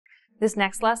This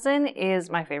next lesson is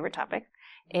my favorite topic.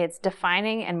 It's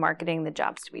defining and marketing the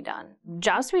jobs to be done.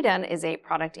 Jobs to be done is a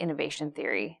product innovation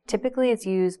theory. Typically, it's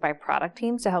used by product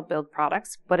teams to help build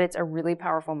products, but it's a really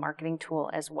powerful marketing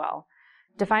tool as well.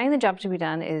 Defining the job to be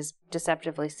done is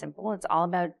deceptively simple. It's all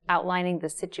about outlining the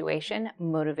situation,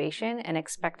 motivation, and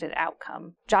expected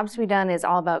outcome. Jobs to be done is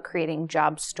all about creating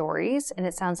job stories, and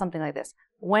it sounds something like this.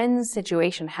 When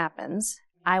situation happens,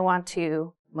 I want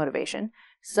to, motivation,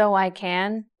 so I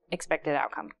can, expected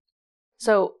outcome.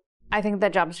 So I think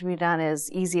that jobs to be done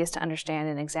is easiest to understand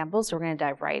in examples, so we're going to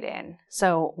dive right in.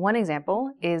 So one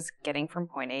example is getting from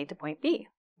point A to point B.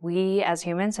 We as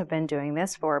humans have been doing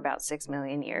this for about 6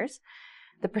 million years.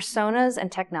 The personas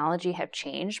and technology have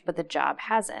changed, but the job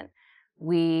hasn't.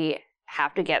 We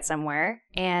have to get somewhere,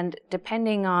 and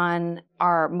depending on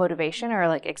our motivation or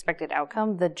expected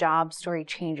outcome, the job story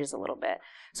changes a little bit.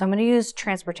 So I'm going to use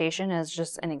transportation as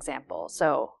just an example.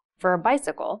 So for a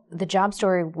bicycle, the job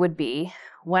story would be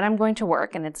when I'm going to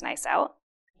work and it's nice out,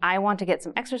 I want to get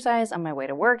some exercise on my way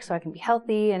to work so I can be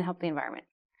healthy and help the environment.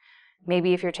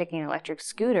 Maybe if you're taking an electric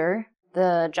scooter,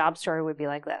 the job story would be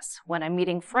like this. When I'm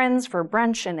meeting friends for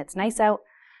brunch and it's nice out,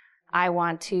 I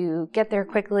want to get there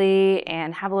quickly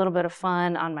and have a little bit of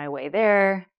fun on my way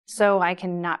there so I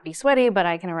can not be sweaty, but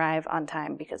I can arrive on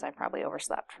time because I probably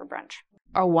overslept for brunch.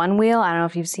 A one wheel, I don't know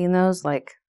if you've seen those, I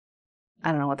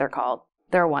don't know what they're called.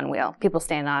 They're one wheel. People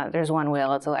stand on it. There's one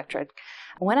wheel. It's electric.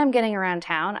 When I'm getting around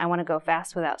town, I want to go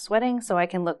fast without sweating so I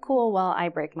can look cool while I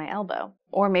break my elbow.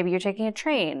 Or maybe you're taking a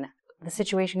train. The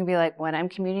situation can be like when I'm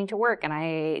commuting to work and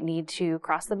I need to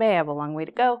cross the bay, I have a long way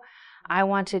to go. I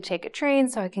want to take a train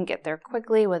so I can get there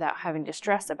quickly without having to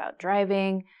stress about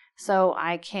driving so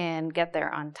I can get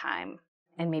there on time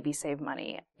and maybe save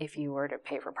money if you were to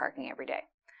pay for parking every day.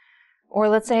 Or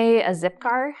let's say a zip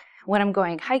car. When I'm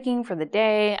going hiking for the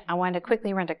day, I want to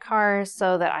quickly rent a car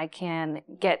so that I can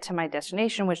get to my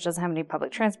destination, which doesn't have any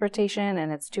public transportation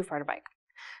and it's too far to bike.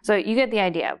 So you get the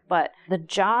idea, but the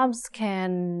jobs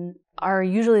are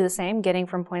usually the same, getting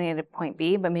from point A to point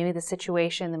B, but maybe the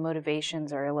situation, the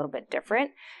motivations are a little bit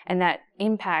different, and that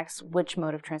impacts which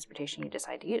mode of transportation you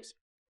decide to use.